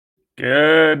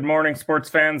Good morning, sports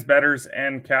fans, bettors,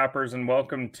 and cappers, and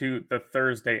welcome to the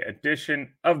Thursday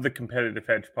edition of the Competitive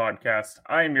Edge podcast.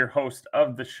 I am your host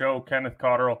of the show, Kenneth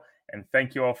Cotterill, and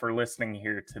thank you all for listening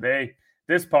here today.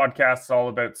 This podcast is all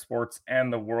about sports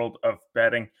and the world of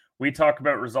betting. We talk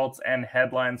about results and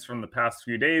headlines from the past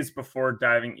few days before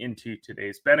diving into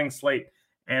today's betting slate,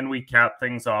 and we cap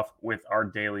things off with our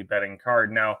daily betting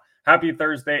card. Now, happy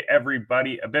Thursday,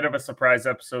 everybody. A bit of a surprise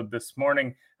episode this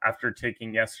morning after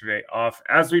taking yesterday off.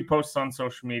 As we post on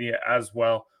social media as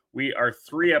well, we are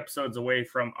 3 episodes away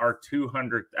from our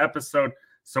 200th episode.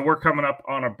 So we're coming up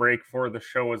on a break for the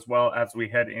show as well as we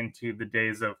head into the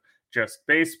days of just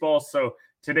baseball. So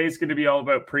today's going to be all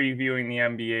about previewing the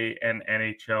NBA and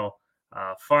NHL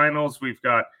finals. We've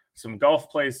got some golf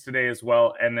plays today as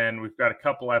well. And then we've got a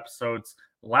couple episodes,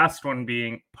 last one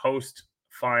being post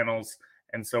finals.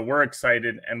 And so we're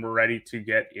excited and we're ready to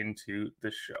get into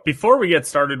the show. Before we get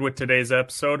started with today's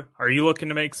episode, are you looking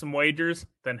to make some wagers?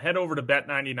 Then head over to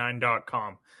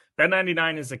bet99.com.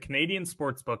 Bet99 is a Canadian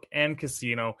sportsbook and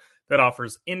casino that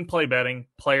offers in-play betting,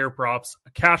 player props,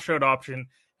 a cash-out option,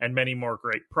 and many more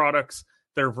great products.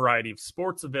 There are a variety of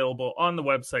sports available on the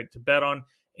website to bet on,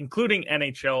 including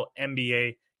NHL,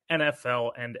 NBA,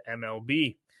 NFL, and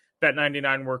MLB.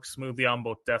 Bet99 works smoothly on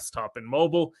both desktop and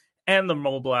mobile, and the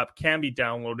mobile app can be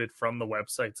downloaded from the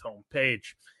website's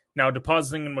homepage. Now,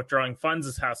 depositing and withdrawing funds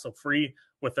is hassle-free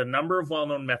with a number of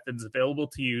well-known methods available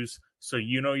to use, so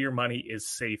you know your money is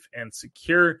safe and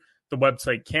secure. The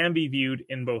website can be viewed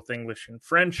in both English and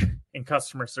French, and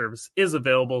customer service is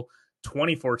available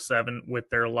 24/7 with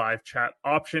their live chat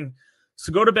option.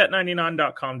 So go to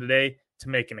bet99.com today to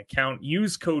make an account.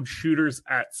 Use code SHOOTERS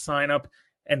at sign-up.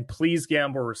 And please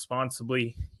gamble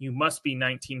responsibly. You must be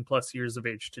 19 plus years of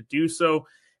age to do so.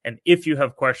 And if you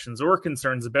have questions or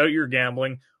concerns about your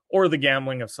gambling or the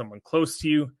gambling of someone close to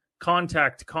you,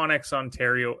 contact Connex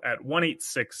Ontario at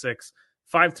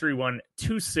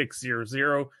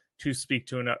 1-866-531-2600 to speak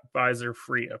to an advisor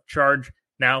free of charge.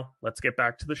 Now, let's get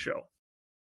back to the show.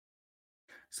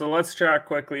 So let's chat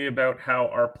quickly about how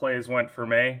our plays went for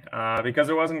May, because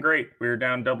it wasn't great. We were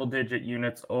down double-digit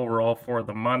units overall for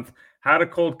the month. Had a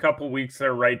cold couple weeks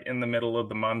there right in the middle of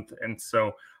the month, and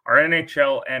so our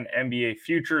NHL and NBA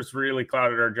futures really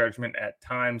clouded our judgment at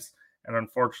times, and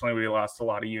unfortunately we lost a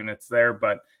lot of units there.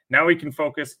 But now we can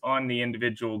focus on the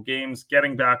individual games,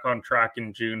 getting back on track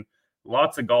in June.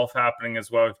 Lots of golf happening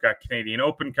as well. We've got Canadian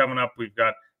Open coming up. We've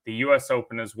got the U.S.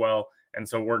 Open as well. And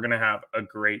so we're going to have a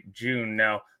great June.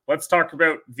 Now, let's talk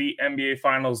about the NBA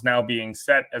Finals now being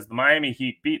set as the Miami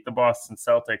Heat beat the Boston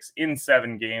Celtics in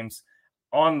 7 games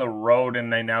on the road,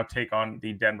 and they now take on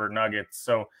the Denver Nuggets.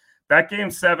 So that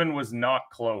Game 7 was not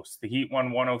close. The Heat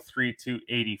won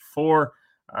 103-84.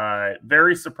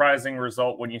 Very surprising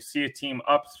result when you see a team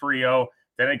up 3-0,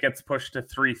 then it gets pushed to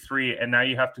 3-3, and now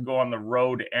you have to go on the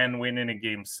road and win in a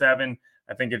Game 7.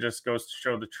 I think it just goes to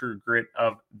show the true grit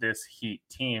of this Heat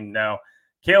team. Now,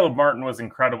 Caleb Martin was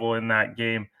incredible in that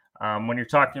game. When you're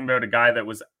talking about a guy that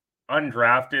was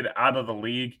undrafted out of the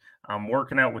league,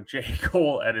 working out with J.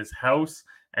 Cole at his house,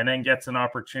 and then gets an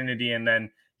opportunity, and then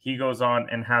he goes on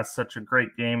and has such a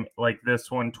great game like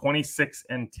this one, 26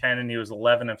 and 10, and he was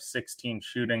 11 of 16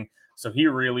 shooting. So he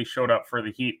really showed up for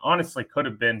the Heat. Honestly, could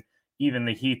have been even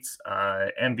the Heat's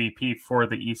MVP for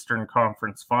the Eastern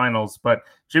Conference Finals. But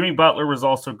Jimmy Butler was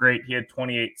also great. He had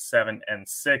 28, 7, and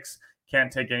 6.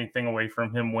 Can't take anything away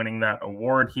from him winning that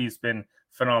award. He's been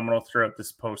phenomenal throughout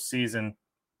this postseason.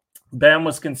 Bam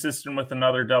was consistent with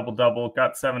another double-double,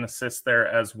 got 7 assists there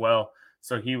as well.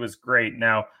 So he was great.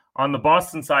 Now, on the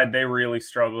Boston side, they really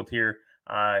struggled here.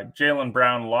 Jaylen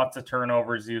Brown, lots of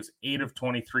turnovers. He was 8 of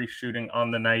 23 shooting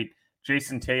on the night.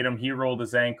 Jason Tatum, he rolled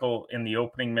his ankle in the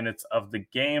opening minutes of the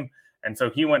game, and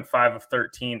so he went 5 of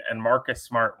 13, and Marcus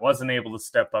Smart wasn't able to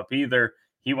step up either.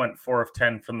 He went 4 of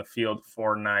 10 from the field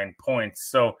for 9 points.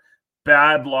 So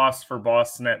bad loss for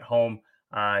Boston at home.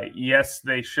 Yes,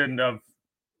 they shouldn't have.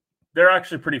 They're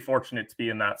actually pretty fortunate to be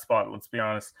in that spot, let's be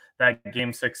honest. That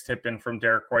Game 6 tip-in from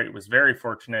Derek White was very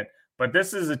fortunate. But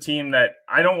this is a team that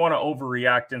I don't want to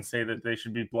overreact and say that they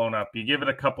should be blown up. You give it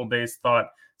a couple days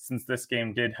thought since this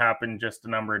game did happen just a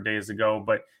number of days ago.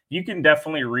 But you can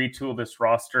definitely retool this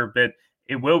roster a bit.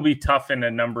 It will be tough in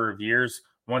a number of years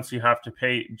once you have to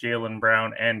pay Jaylen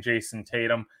Brown and Jason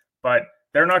Tatum. But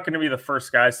they're not going to be the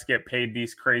first guys to get paid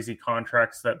these crazy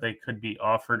contracts that they could be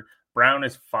offered. Brown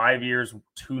is 5 years,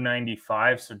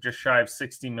 $295, so just shy of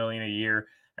 $60 million a year.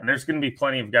 And there's going to be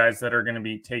plenty of guys that are going to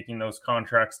be taking those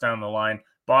contracts down the line.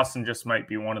 Boston just might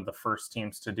be one of the first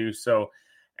teams to do so.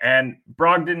 And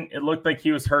Brogdon, it looked like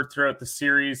he was hurt throughout the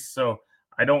series. So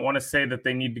I don't want to say that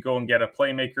they need to go and get a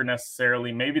playmaker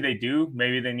necessarily. Maybe they do.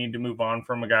 Maybe they need to move on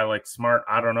from a guy like Smart.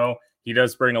 I don't know. He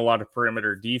does bring a lot of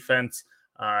perimeter defense.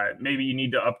 Maybe you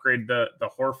need to upgrade the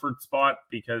Horford spot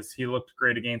because he looked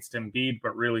great against Embiid,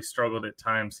 but really struggled at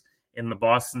times in the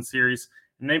Boston series.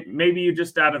 And maybe you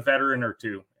just add a veteran or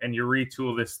two and you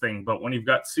retool this thing. But when you've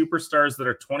got superstars that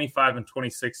are 25 and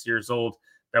 26 years old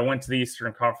that went to the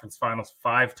Eastern Conference Finals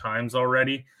 5 times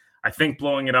already, I think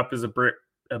blowing it up is a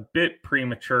bit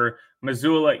premature.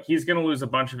 Mazzulla, he's going to lose a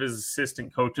bunch of his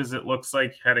assistant coaches, it looks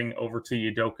like, heading over to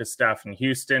Udoka's staff in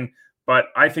Houston. But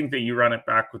I think that you run it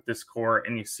back with this core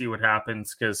and you see what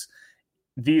happens because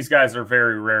these guys are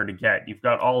very rare to get. You've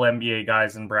got all NBA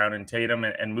guys in Brown and Tatum,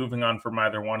 and moving on from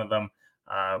either one of them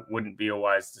wouldn't be a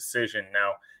wise decision.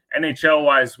 Now,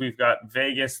 NHL-wise, we've got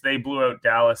Vegas. They blew out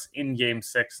Dallas in Game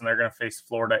 6, and they're going to face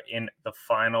Florida in the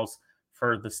finals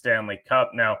for the Stanley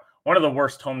Cup. Now, one of the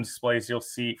worst home displays you'll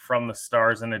see from the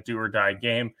Stars in a do-or-die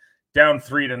game. Down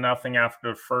 3-0 after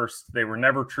the first. They were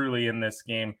never truly in this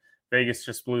game. Vegas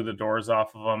just blew the doors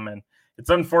off of them, and it's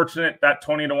unfortunate that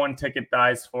 20-1 ticket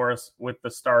dies for us with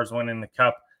the Stars winning the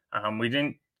Cup. We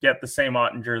didn't get the same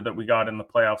Ottinger that we got in the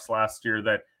playoffs last year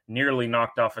that nearly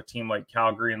knocked off a team like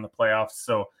Calgary in the playoffs.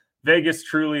 So Vegas,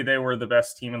 truly, they were the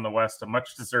best team in the West, a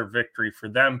much-deserved victory for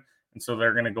them, and so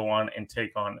they're going to go on and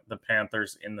take on the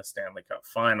Panthers in the Stanley Cup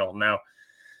final. Now,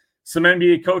 some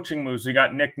NBA coaching moves. We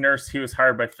got Nick Nurse. He was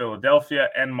hired by Philadelphia,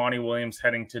 and Monty Williams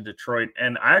heading to Detroit.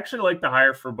 And I actually like the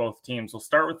hire for both teams. We'll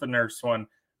start with the Nurse one.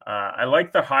 I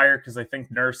like the hire because I think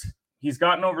Nurse, he's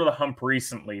gotten over the hump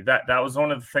recently. That was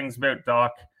one of the things about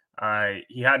Doc.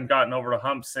 He hadn't gotten over the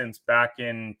hump since back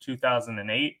in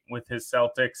 2008 with his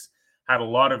Celtics. Had a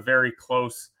lot of very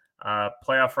close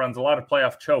playoff runs, a lot of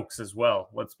playoff chokes as well,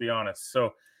 let's be honest.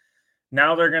 So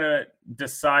now they're going to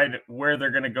decide where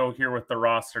they're going to go here with the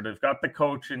roster. They've got the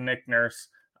coach in Nick Nurse.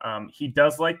 He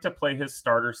does like to play his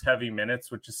starters heavy minutes,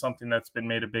 which is something that's been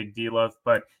made a big deal of.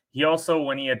 But he also,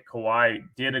 when he had Kawhi,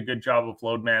 did a good job of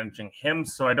load managing him.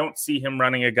 So I don't see him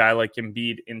running a guy like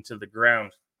Embiid into the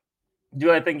ground.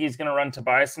 Do I think he's going to run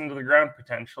Tobias into the ground?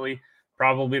 Potentially.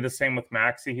 Probably the same with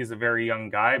Maxey. He's a very young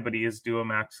guy, but he is due a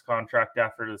max contract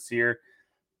after this year.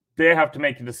 They have to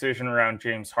make a decision around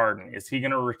James Harden. Is he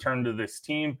going to return to this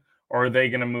team, or are they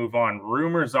going to move on?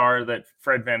 Rumors are that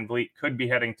Fred VanVleet could be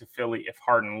heading to Philly if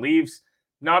Harden leaves.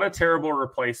 Not a terrible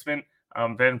replacement.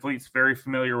 VanVleet's very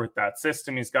familiar with that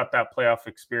system. He's got that playoff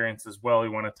experience as well. He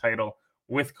won a title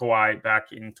with Kawhi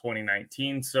back in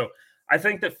 2019. So I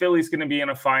think that Philly's going to be in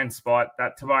a fine spot.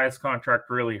 That Tobias contract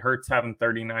really hurts, having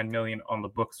 $39 million on the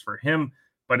books for him.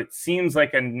 But it seems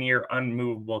like a near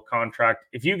unmovable contract.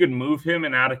 If you could move him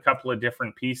and add a couple of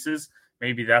different pieces,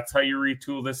 maybe that's how you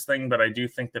retool this thing. But I do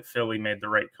think that Philly made the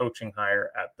right coaching hire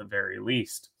at the very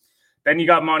least. Then you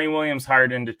got Monty Williams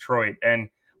hired in Detroit. And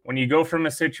when you go from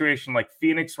a situation like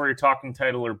Phoenix, where you're talking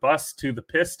title or bust, to the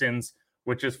Pistons,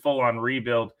 which is full on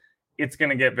rebuild, it's going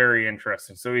to get very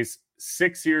interesting. So he's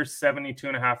 6 years,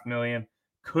 $72.5 million,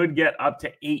 could get up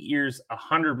to 8 years,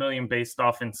 $100 million based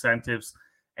off incentives.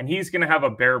 And he's going to have a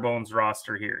bare bones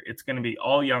roster here. It's going to be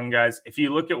all young guys. If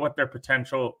you look at what their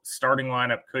potential starting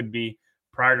lineup could be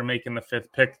prior to making the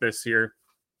 5th pick this year,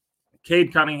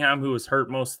 Cade Cunningham, who was hurt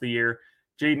most of the year,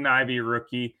 Jaden Ivey,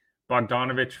 rookie,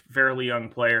 Bogdanovich, fairly young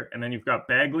player. And then you've got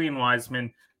Bagley and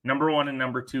Wiseman, number 1 and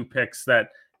number 2 picks that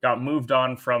got moved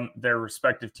on from their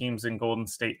respective teams in Golden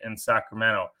State and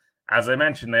Sacramento. As I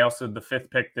mentioned, they also had the 5th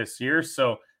pick this year.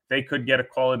 So they could get a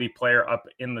quality player up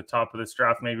in the top of this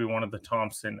draft, maybe one of the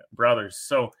Thompson brothers.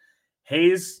 So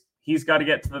Hayes, he's got to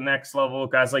get to the next level.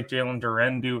 Guys like Jalen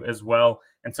Duren do as well.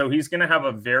 And so he's going to have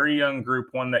a very young group,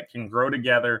 one that can grow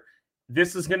together.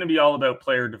 This is going to be all about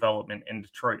player development in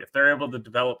Detroit. If they're able to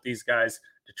develop these guys,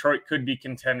 Detroit could be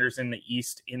contenders in the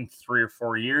East in 3 or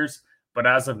 4 years. But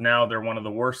as of now, they're one of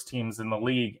the worst teams in the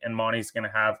league, and Monty's going to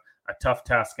have a tough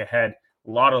task ahead.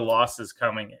 A lot of losses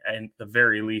coming at the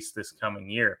very least this coming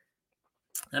year.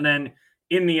 And then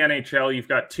in the NHL, you've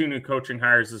got 2 new coaching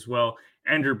hires as well.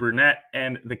 Andrew Brunette,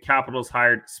 and the Capitals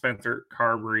hired Spencer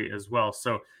Carberry as well.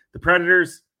 So the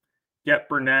Predators get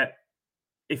Brunette.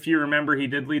 If you remember, he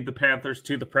did lead the Panthers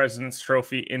to the President's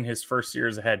Trophy in his first year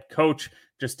as a head coach,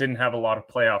 just didn't have a lot of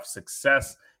playoff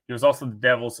success. He was also the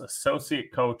Devils'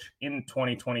 associate coach in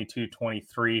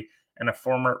 2022-23 and a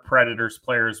former Predators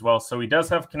player as well. So he does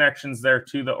have connections there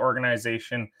to the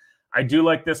organization. I do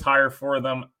like this hire for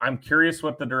them. I'm curious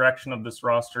what the direction of this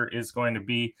roster is going to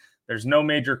be. There's no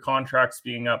major contracts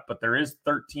being up, but there is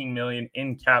 $13 million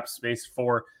in cap space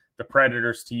for the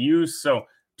Predators to use. So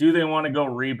do they want to go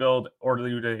rebuild, or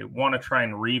do they want to try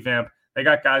and revamp? They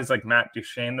got guys like Matt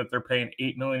Duchene that they're paying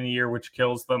 $8 million a year, which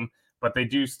kills them. but they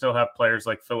do still have players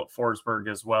like Philip Forsberg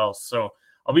as well. So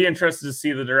I'll be interested to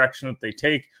see the direction that they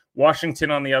take.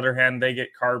 Washington, on the other hand, they get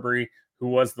Carbery, who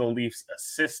was the Leafs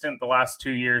assistant the last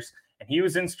 2 years, and he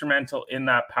was instrumental in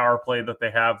that power play that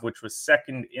they have, which was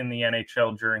second in the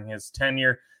NHL during his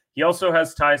tenure. He also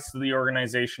has ties to the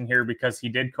organization here because he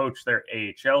did coach their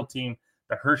AHL team,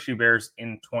 the Hershey Bears,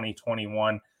 in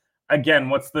 2021. Again,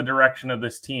 what's the direction of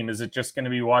this team? Is it just going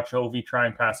to be watch Ovi try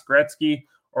and pass Gretzky,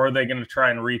 or are they going to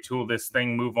try and retool this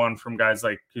thing, move on from guys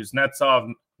like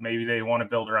Kuznetsov? Maybe they want to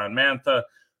build around Mantha.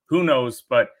 Who knows?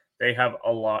 But they have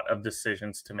a lot of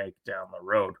decisions to make down the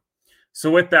road.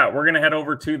 So with that, we're going to head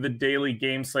over to the daily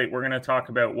game slate. We're going to talk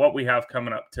about what we have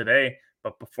coming up today.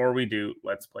 But before we do,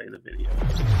 let's play the video.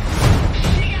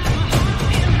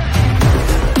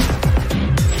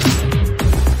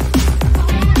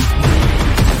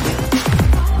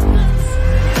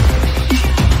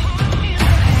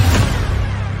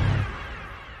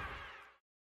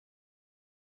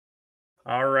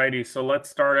 Alrighty, so let's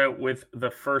start out with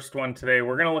the first one today.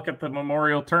 We're going to look at the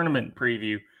Memorial Tournament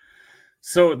preview.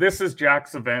 So this is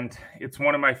Jack's event. It's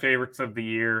one of my favorites of the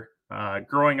year.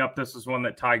 Growing up, this was one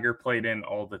that Tiger played in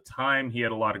all the time. He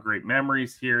had a lot of great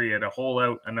memories here. He had a hole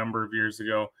out a number of years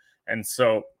ago. And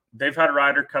so they've had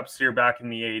Ryder Cups here back in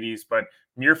the 80s, but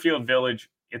Muirfield Village,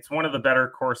 it's one of the better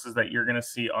courses that you're going to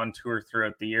see on tour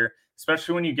throughout the year,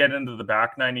 especially when you get into the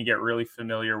back nine, you get really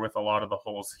familiar with a lot of the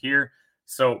holes here.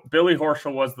 So Billy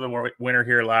Horschel was the winner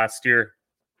here last year.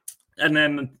 And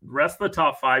then the rest of the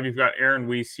top five, you've got Aaron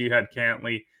Weiss, you had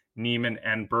Cantlay, Neiman,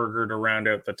 and Berger to round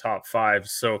out the top five.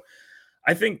 So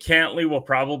I think Cantlay will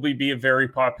probably be a very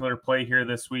popular play here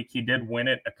this week. He did win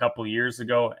it a couple years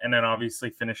ago, and then obviously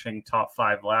finishing top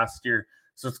five last year.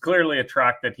 So it's clearly a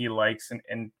track that he likes,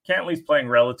 and Cantlay's playing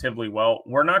relatively well.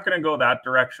 We're not going to go that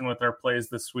direction with our plays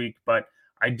this week, but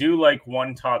I do like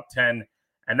one top 10,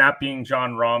 and that being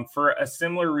Jon Rahm, for a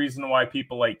similar reason why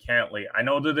people like Cantlay. I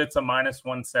know that it's a minus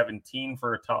 117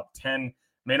 for a top 10.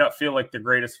 May not feel like the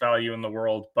greatest value in the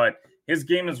world, but his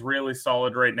game is really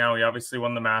solid right now. He obviously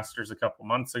won the Masters a couple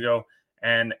months ago,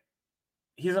 and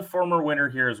he's a former winner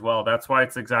here as well. That's why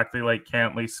it's exactly like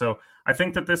Cantlay. So I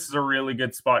think that this is a really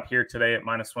good spot here today at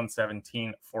minus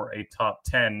 117 for a top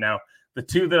 10. Now, the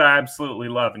two that I absolutely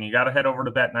love, and you got to head over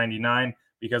to Bet99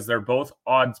 because they're both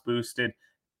odds boosted,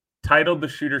 titled the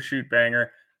Shooter Shoot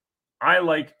Banger. I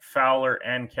like Fowler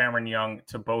and Cameron Young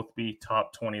to both be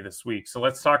top 20 this week. So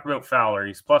let's talk about Fowler.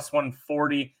 He's plus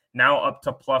 140, now up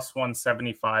to plus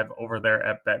 175 over there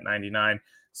at Bet99.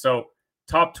 So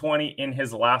top 20 in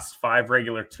his last 5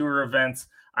 regular tour events.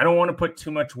 I don't want to put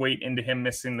too much weight into him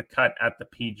missing the cut at the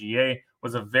PGA. It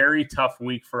was a very tough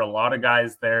week for a lot of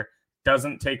guys there.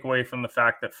 Doesn't take away from the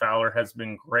fact that Fowler has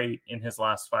been great in his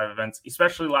last 5 events,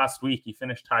 especially last week. He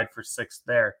finished tied for 6th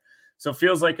there. So it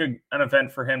feels like an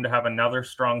event for him to have another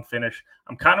strong finish.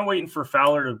 I'm kind of waiting for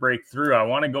Fowler to break through. I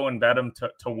want to go and bet him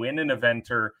to win an event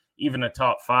or even a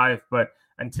top 5. But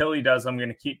until he does, I'm going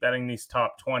to keep betting these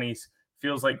top 20s.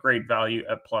 Feels like great value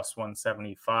at plus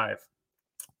 175.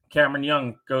 Cameron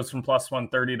Young goes from plus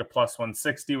 130 to plus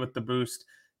 160 with the boost.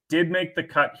 Did make the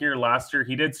cut here last year.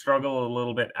 He did struggle a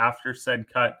little bit after said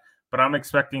cut, but I'm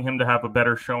expecting him to have a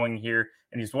better showing here.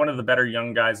 And he's one of the better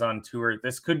young guys on tour.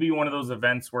 This could be one of those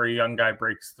events where a young guy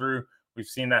breaks through. We've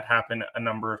seen that happen a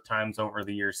number of times over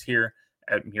the years here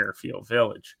at Muirfield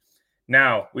Village.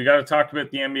 Now, we got to talk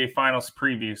about the NBA Finals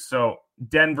preview. So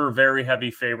Denver, very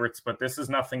heavy favorites, but this is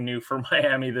nothing new for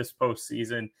Miami this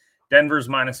postseason. Denver's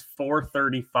minus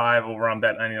 435 over on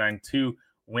Bet99 to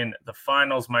win the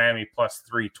finals. Miami plus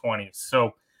 320.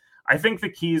 So I think the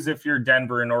keys, if you're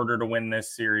Denver, in order to win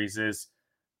this series is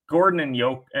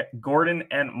Gordon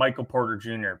and Michael Porter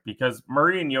Jr. Because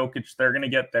Murray and Jokic, they're going to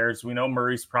get theirs. We know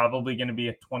Murray's probably going to be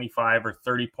a 25 or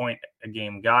 30 point a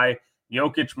game guy.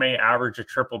 Jokic may average a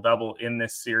triple-double in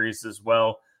this series as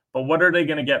well. But what are they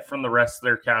going to get from the rest of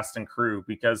their cast and crew?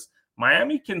 Because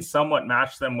Miami can somewhat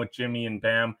match them with Jimmy and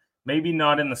Bam. Maybe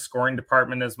not in the scoring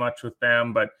department as much with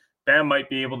Bam, but Bam might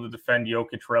be able to defend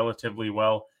Jokic relatively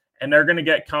well. And they're going to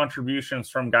get contributions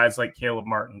from guys like Caleb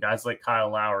Martin, guys like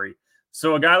Kyle Lowry.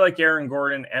 So a guy like Aaron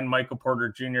Gordon and Michael Porter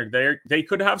Jr., they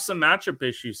could have some matchup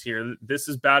issues here. This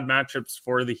is bad matchups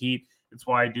for the Heat. It's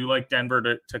why I do like Denver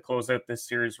to close out this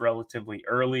series relatively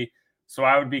early. So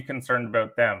I would be concerned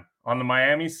about them. On the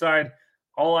Miami side,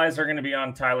 all eyes are going to be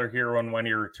on Tyler Hero when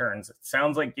he returns. It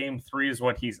sounds like Game 3 is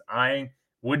what he's eyeing.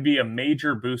 Would be a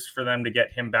major boost for them to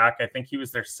get him back. I think he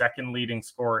was their second leading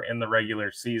scorer in the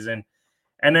regular season.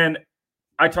 And then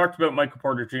I talked about Michael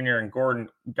Porter Jr. and Gordon.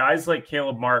 Guys like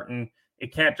Caleb Martin,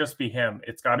 it can't just be him.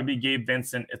 It's got to be Gabe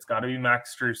Vincent. It's got to be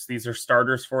Max Strus. These are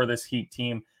starters for this Heat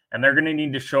team. and they're going to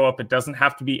need to show up. It doesn't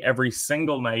have to be every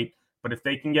single night, but if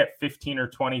they can get 15 or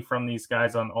 20 from these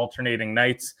guys on alternating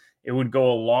nights, it would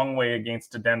go a long way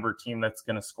against a Denver team that's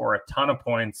going to score a ton of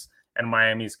points, and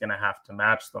Miami's going to have to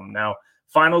match them. Now,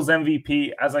 Finals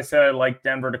MVP, as I said, I like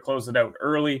Denver to close it out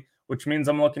early, which means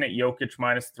I'm looking at Jokic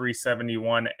minus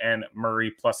 371 and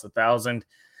Murray plus 1,000.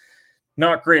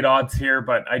 Not great odds here,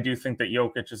 but I do think that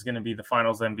Jokic is going to be the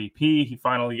Finals MVP. He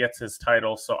finally gets his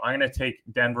title, so I'm going to take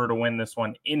Denver to win this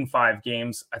one in 5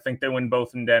 games. I think they win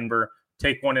both in Denver,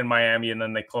 take one in Miami, and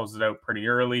then they close it out pretty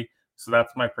early. So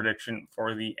that's my prediction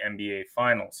for the NBA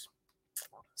Finals.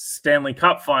 Stanley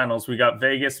Cup Finals, we got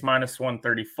Vegas minus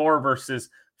 134 versus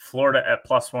Florida at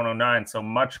plus 109, so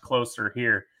much closer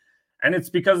here. And it's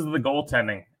because of the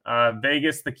goaltending.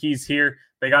 Vegas, the keys here,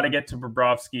 they got to get to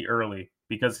Bobrovsky early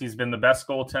because he's been the best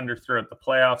goaltender throughout the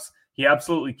playoffs. He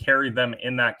absolutely carried them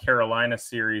in that Carolina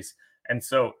series. And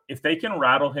so if they can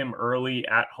rattle him early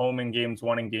at home in games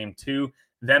 1 and game 2,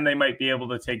 then they might be able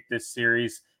to take this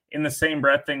series. In the same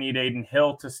breath, they need Adin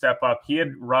Hill to step up. He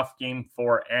had rough game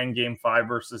 4 and game 5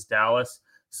 versus Dallas.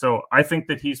 So I think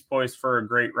that he's poised for a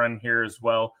great run here as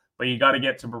well. But you got to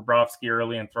get to Bobrovsky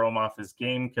early and throw him off his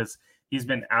game because he's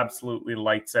been absolutely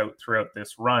lights out throughout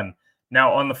this run.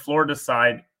 Now, on the Florida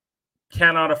side,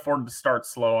 cannot afford to start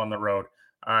slow on the road.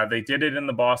 They did it in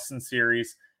the Boston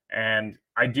series, and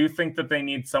I do think that they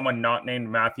need someone not named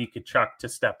Matthew Tkachuk to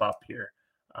step up here.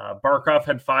 Barkov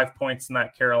had 5 points in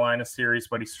that Carolina series,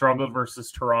 but he struggled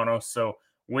versus Toronto. So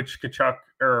which Barkov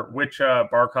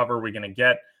are we going to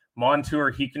get?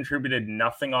 Montour, he contributed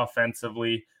nothing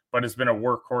offensively, but has been a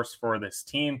workhorse for this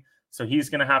team. So he's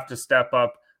going to have to step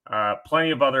up.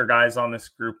 Plenty of other guys on this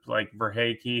group like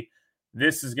Verhaeghe.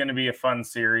 This is going to be a fun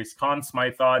series. Conn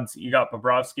Smythe odds, you got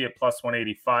Bobrovsky at plus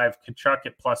 185, Tkachuk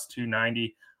at plus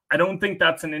 290. I don't think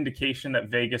that's an indication that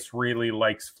Vegas really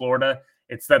likes Florida.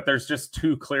 It's that there's just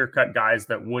 2 clear-cut guys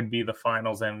that would be the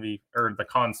Finals MVP, or the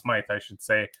Conn Smythe, I should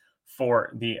say,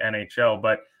 for the NHL.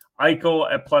 But Eichel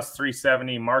at plus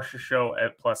 370, Marchessault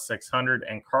at plus 600,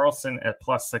 and Carlson at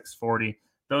plus 640.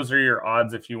 Those are your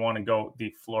odds if you want to go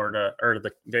the Florida or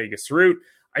the Vegas route.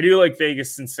 I do like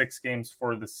Vegas in 6 games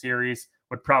for the series.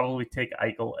 Would probably take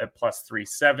Eichel at plus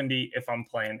 370 if I'm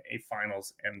playing a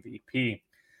Finals MVP.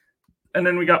 And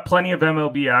then we got plenty of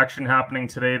MLB action happening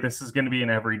today. This is going to be an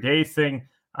everyday thing,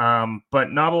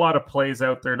 but not a lot of plays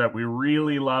out there that we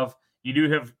really love. You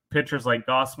do have pitchers like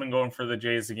Gausman going for the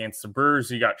Jays against the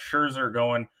Brewers. You got Scherzer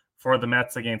going for the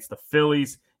Mets against the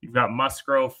Phillies. You've got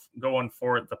Musgrove going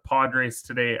for the Padres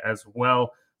today as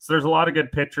well. So there's a lot of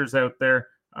good pitchers out there,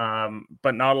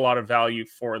 but not a lot of value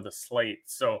for the slate.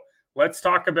 So let's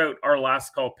talk about our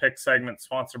last call pick segment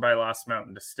sponsored by Last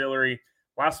Mountain Distillery.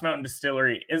 Last Mountain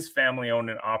Distillery is family-owned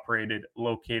and operated,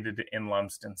 located in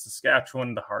Lumsden,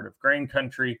 Saskatchewan, the heart of grain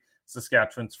country.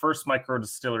 Saskatchewan's first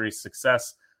micro-distillery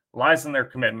success lies in their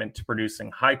commitment to producing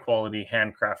high-quality,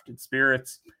 handcrafted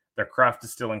spirits. Their craft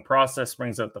distilling process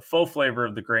brings out the full flavor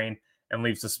of the grain and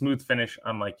leaves a smooth finish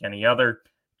unlike any other.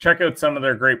 Check out some of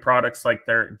their great products like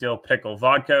their dill pickle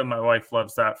vodka. My wife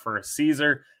loves that for a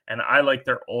Caesar, and I like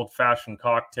their old-fashioned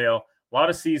cocktail. A lot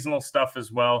of seasonal stuff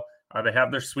as well. They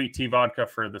have their sweet tea vodka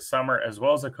for the summer, as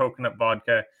well as a coconut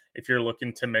vodka if you're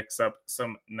looking to mix up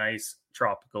some nice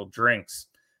tropical drinks.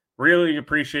 Really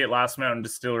appreciate Last Mountain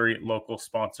Distillery, local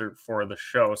sponsor for the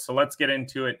show. So let's get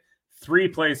into it. 3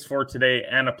 plays for today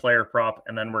and a player prop,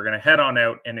 and then we're going to head on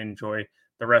out and enjoy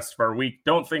the rest of our week.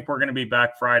 Don't think we're going to be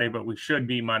back Friday, but we should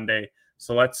be Monday.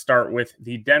 So let's start with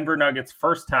the Denver Nuggets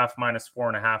first half minus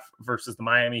 4.5 versus the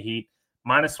Miami Heat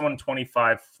minus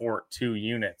 125 for 2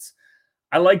 units.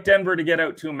 I like Denver to get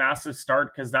out to a massive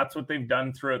start because that's what they've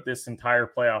done throughout this entire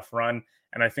playoff run,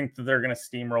 and I think that they're going to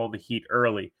steamroll the Heat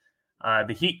early.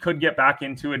 The Heat could get back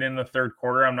into it in the third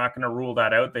quarter. I'm not going to rule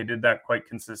that out. They did that quite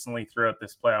consistently throughout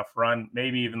this playoff run,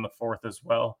 maybe even the fourth as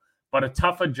well. But a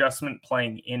tough adjustment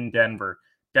playing in Denver.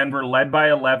 Denver led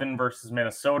by 11 versus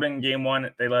Minnesota in game 1.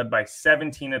 They led by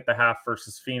 17 at the half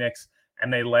versus Phoenix,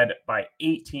 and they led by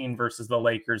 18 versus the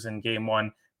Lakers in game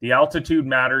 1. The altitude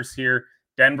matters here.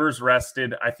 Denver's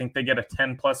rested. I think they get a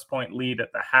 10-plus point lead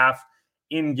at the half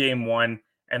in game 1,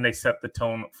 and they set the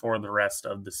tone for the rest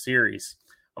of the series.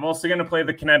 I'm also going to play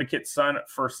the Connecticut Sun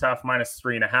first half minus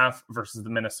 3.5 versus the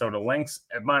Minnesota Lynx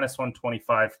at minus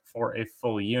 125 for a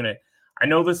full unit. I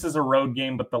know this is a road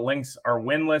game, but the Lynx are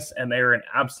winless, and they are in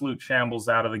absolute shambles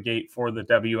out of the gate for the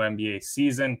WNBA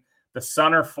season. The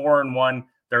Sun are 4-1.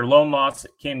 Their lone loss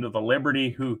came to the Liberty,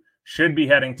 who should be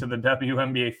heading to the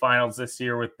WNBA finals this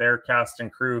year with their cast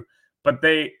and crew, but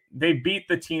they beat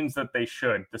the teams that they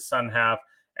should, the Sun have,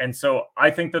 And so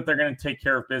I think that they're going to take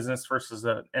care of business versus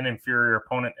an inferior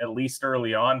opponent, at least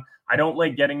early on. I don't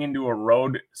like getting into a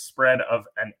road spread of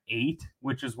an 8,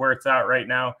 which is where it's at right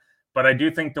now. But I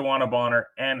do think DeWanna Bonner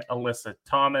and Alyssa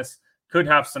Thomas could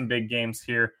have some big games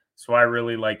here. So I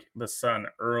really like the Sun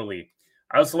early.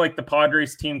 I also like the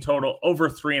Padres team total over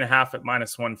 3.5 at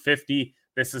 -150.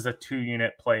 This is a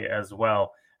 2-unit play as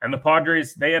well. And the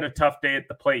Padres, they had a tough day at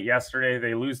the plate yesterday.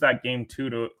 They lose that game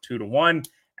 2-1.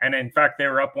 And in fact, they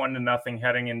were up 1-0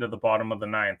 heading into the bottom of the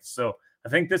 9th. So I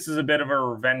think this is a bit of a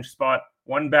revenge spot.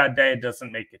 One bad day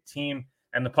doesn't make a team.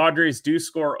 And the Padres do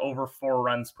score over 4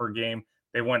 runs per game.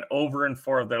 They went over in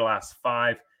 4 of their last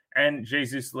 5. And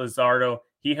Jesus Luzardo,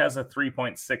 he has a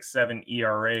 3.67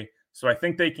 ERA. So I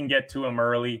think they can get to him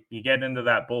early. You get into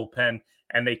that bullpen,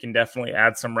 and they can definitely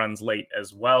add some runs late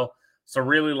as well. So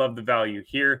really love the value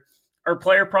here. Our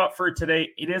player prop for today,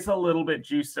 it is a little bit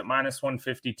juiced at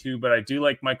 -152, but I do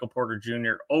like Michael Porter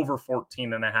Jr. over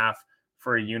 14.5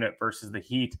 for a unit versus the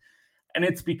Heat. And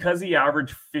it's because he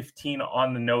averaged 15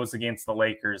 on the nose against the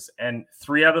Lakers. And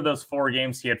 3 out of those 4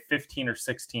 games, he had 15 or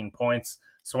 16 points.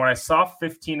 So when I saw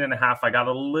 15.5, I got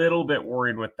a little bit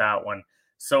worried with that one.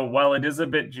 So while it is a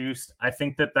bit juiced, I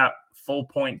think that full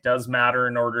point does matter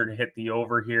in order to hit the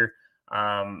over here.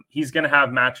 He's going to have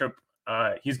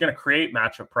he's going to create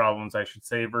matchup problems, I should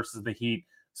say, versus the Heat.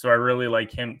 So I really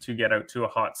like him to get out to a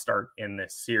hot start in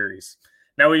this series.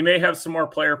 Now, we may have some more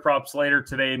player props later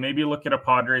today. Maybe look at a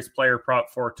Padres player prop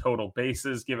for total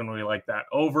bases, given we like that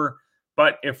over.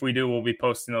 But if we do, we'll be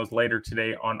posting those later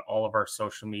today on all of our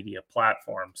social media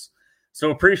platforms.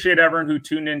 So appreciate everyone who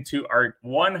tuned into our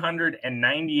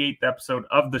 198th episode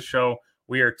of the show.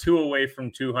 We are 2 away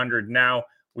from 200 now.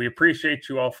 We appreciate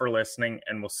you all for listening,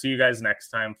 and we'll see you guys next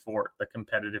time for the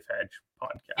Competitive Edge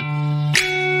podcast.